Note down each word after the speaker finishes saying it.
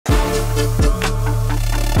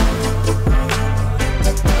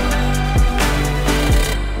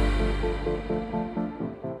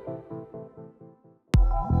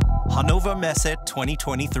Messe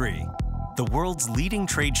 2023, the world's leading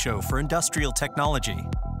trade show for industrial technology.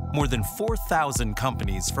 More than 4,000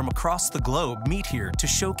 companies from across the globe meet here to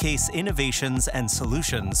showcase innovations and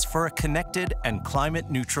solutions for a connected and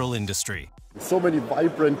climate-neutral industry. So many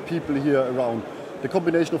vibrant people here around. The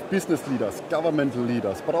combination of business leaders, governmental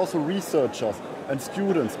leaders, but also researchers and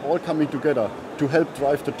students all coming together to help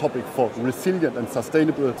drive the topic for resilient and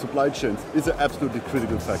sustainable supply chains is an absolutely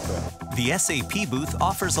critical factor. The SAP booth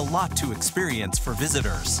offers a lot to experience for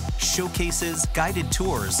visitors: showcases, guided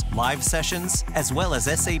tours, live sessions, as well as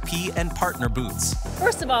SAP and partner booths.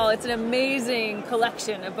 First of all, it's an amazing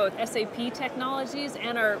collection of both SAP technologies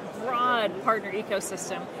and our broad partner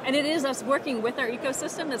ecosystem. And it is us working with our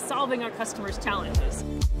ecosystem that's solving our customers' challenges.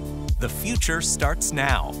 The future starts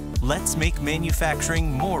now. Let's make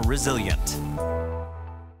manufacturing more resilient.